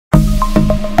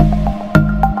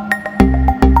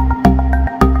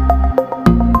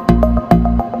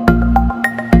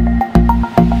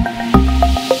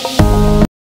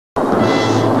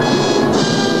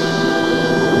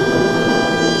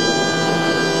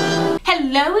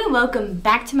Hello and welcome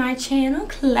back to my channel,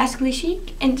 Classically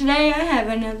Chic, and today I have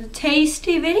another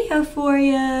tasty video for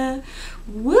you.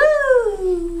 Woo!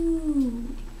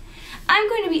 I'm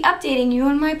going to be updating you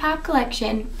on my pop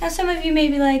collection. Now some of you may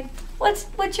be like,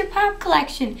 what's your pop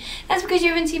collection? That's because you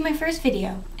haven't seen my first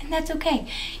video, and that's okay.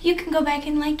 You can go back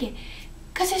and like it,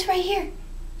 because it's right here.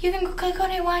 You can go click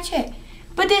on it and watch it.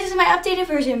 But this is my updated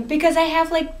version because I have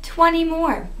like 20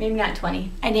 more. Maybe not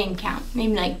 20, I didn't count.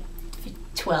 Maybe like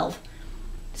 12.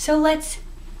 So let's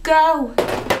go.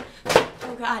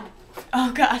 Oh God,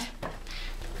 oh God.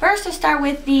 First I'll start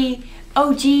with the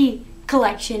OG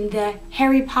collection, the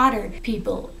Harry Potter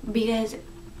people, because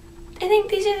I think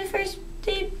these are the first,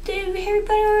 the Harry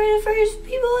Potter are the first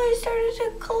people I started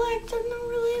to collect. I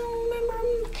don't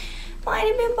remember. Might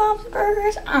have been Bob's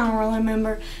Burgers, I don't really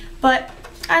remember. But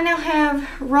I now have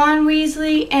Ron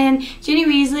Weasley and Ginny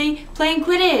Weasley playing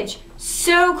Quidditch.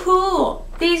 So cool.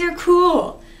 These are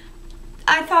cool.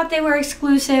 I thought they were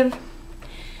exclusive.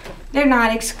 They're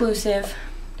not exclusive,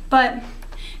 but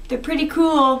they're pretty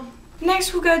cool.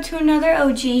 Next we'll go to another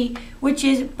OG, which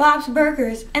is Bob's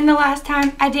Burgers. And the last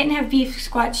time I didn't have Beef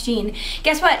Squatch Gene.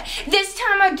 Guess what? This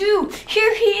time I do.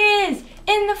 Here he is,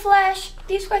 in the flesh,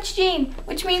 Beef Squatch Gene,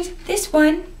 which means this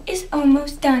one is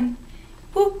almost done.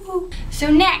 Woo-hoo. So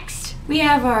next, we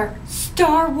have our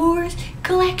Star Wars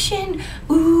collection.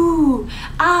 Ooh,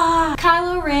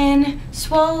 Kylo Ren,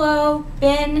 Swallow,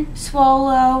 Ben,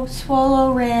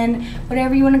 Swallow Ren,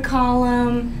 whatever you want to call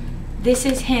him. This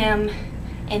is him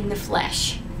in the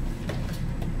flesh.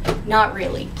 Not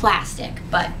really, plastic,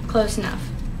 but close enough.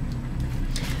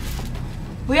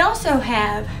 We also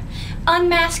have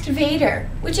Unmasked Vader,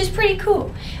 which is pretty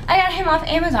cool. I got him off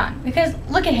Amazon because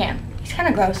look at him. He's kind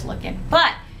of gross looking,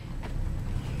 but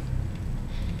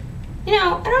you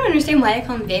know, I don't understand why they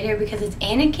call him Vader because it's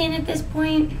Anakin at this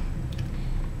point.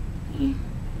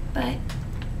 But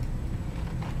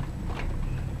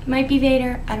it might be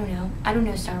Vader. I don't know. I don't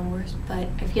know Star Wars, but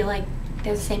I feel like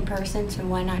they're the same person, so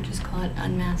why not just call it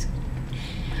Unmasked?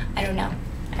 I don't know.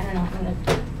 I'm gonna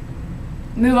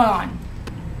move on.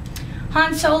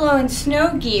 Han Solo and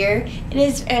Snow Gear. It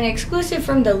is an exclusive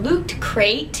from the Loot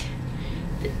Crate.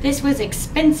 This was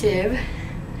expensive.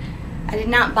 I did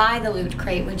not buy the Loot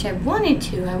Crate, which I wanted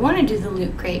to. I want to do the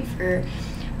Loot Crate for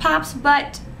Pops,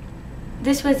 but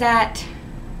this was at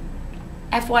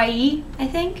FYE, I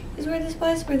think, is where this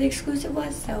was, where the exclusive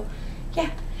was. So, yeah,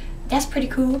 that's pretty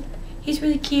cool. He's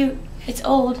really cute. It's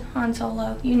old, Han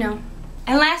Solo, you know.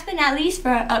 And last but not least for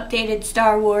our updated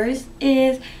Star Wars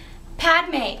is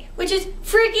Padme, which is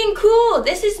freaking cool.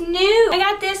 This is new. I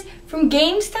got this from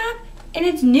GameStop, and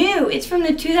it's new. It's from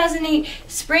the 2008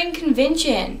 Spring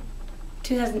Convention.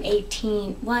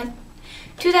 2018, what?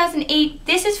 2008,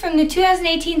 this is from the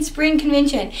 2018 Spring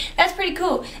Convention. That's pretty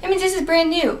cool. That means this is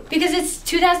brand new because it's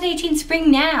 2018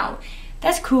 Spring now.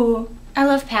 That's cool. I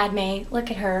love Padme. Look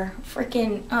at her.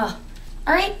 Freaking, All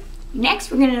right,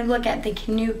 next we're gonna look at the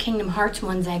new Kingdom Hearts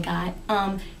ones I got.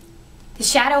 The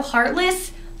Shadow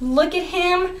Heartless, look at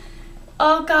him.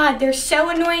 Oh God, they're so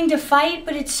annoying to fight,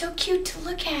 but it's so cute to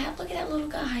look at. Look at that little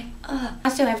guy. I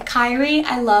also have Kyrie.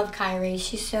 I love Kyrie.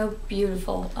 She's so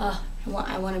beautiful.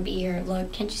 I want to be her.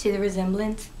 Look, can't you see the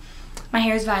resemblance? My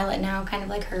hair is violet now, kind of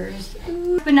like hers.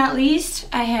 But not least,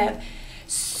 I have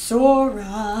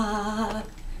Sora.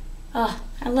 I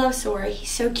love Sora. He's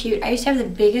so cute. I used to have the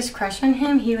biggest crush on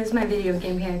him. He was my video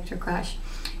game character crush.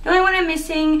 The only one I'm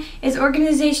missing is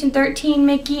Organization 13,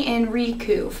 Mickey, and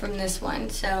Riku from this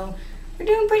one. So we're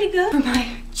doing pretty good. For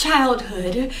my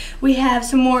childhood, we have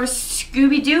some more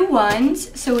Scooby-Doo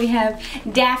ones. So we have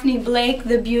Daphne Blake,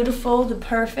 the beautiful, the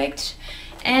perfect.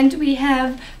 And we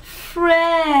have Fred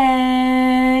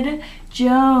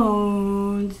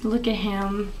Jones. Look at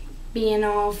him being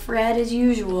all Fred as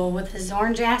usual with his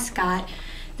orange ascot.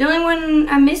 The only one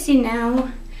I'm missing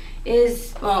now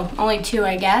is, well, only two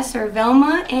I guess, are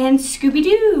Velma and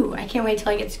Scooby-Doo. I can't wait till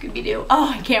I get Scooby-Doo.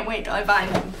 Oh, I can't wait till I find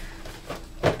him.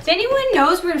 If anyone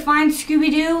knows where to find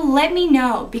Scooby-Doo, let me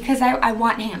know because I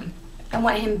want him. I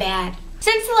want him bad.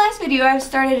 Since the last video, I've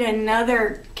started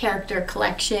another character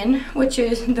collection, which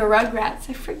is the Rugrats.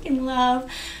 I freaking love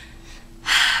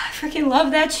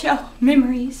that show.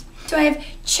 Memories. So I have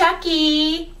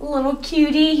Chucky, little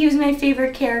cutie. He was my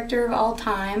favorite character of all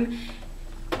time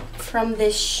from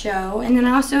this show. And then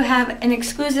I also have an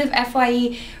exclusive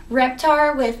FYE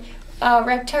Reptar with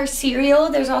Reptar cereal.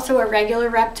 There's also a regular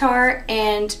Reptar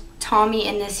and Tommy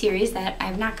in this series that I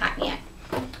have not gotten yet,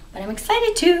 but I'm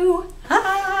excited to.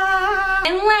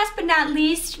 And last but not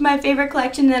least, my favorite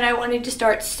collection that I wanted to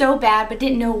start so bad but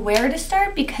didn't know where to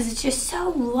start because it's just so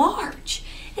large.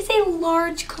 It's a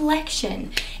large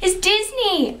collection. It's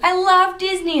Disney. Disney. I love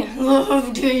Disney. I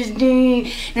love Disney.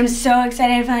 And I'm so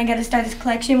excited I finally got to start this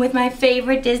collection with my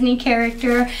favorite Disney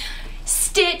character,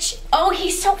 Stitch. Oh,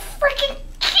 he's so freaking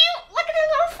cute. Look at his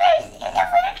little face. He's so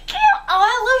freaking cute. Oh,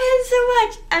 I love him so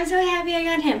much. I'm so happy I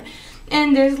got him.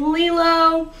 And there's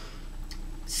Lilo,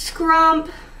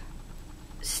 Scrump,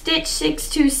 Stitch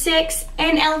 626,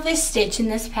 and Elvis Stitch in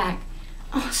this pack.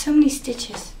 Oh, so many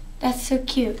Stitches. That's so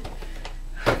cute.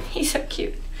 He's so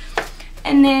cute.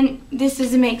 And then, this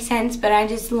doesn't make sense, but I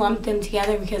just lumped them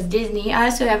together because Disney. I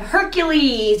also have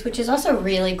Hercules, which is also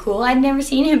really cool. I'd never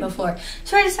seen him before,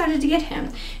 so I decided to get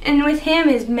him. And with him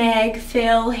is Meg,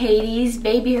 Phil, Hades,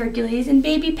 Baby Hercules, and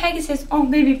Baby Pegasus. Oh,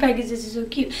 Baby Pegasus is so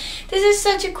cute. This is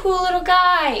such a cool little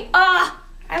guy. Ah,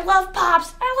 I love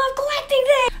Pops. I love collecting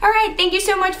things. All right, thank you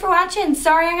so much for watching.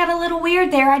 Sorry I got a little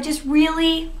weird there. I just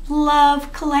really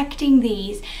love collecting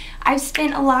these. I've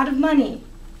spent a lot of money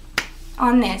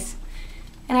on this.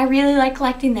 And I really like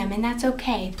collecting them, and that's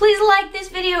okay. Please like this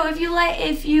video if you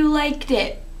liked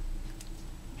it.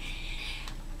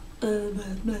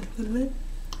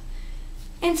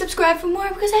 And subscribe for more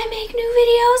because I make new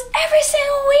videos every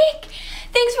single week.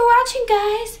 Thanks for watching,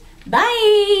 guys. Bye.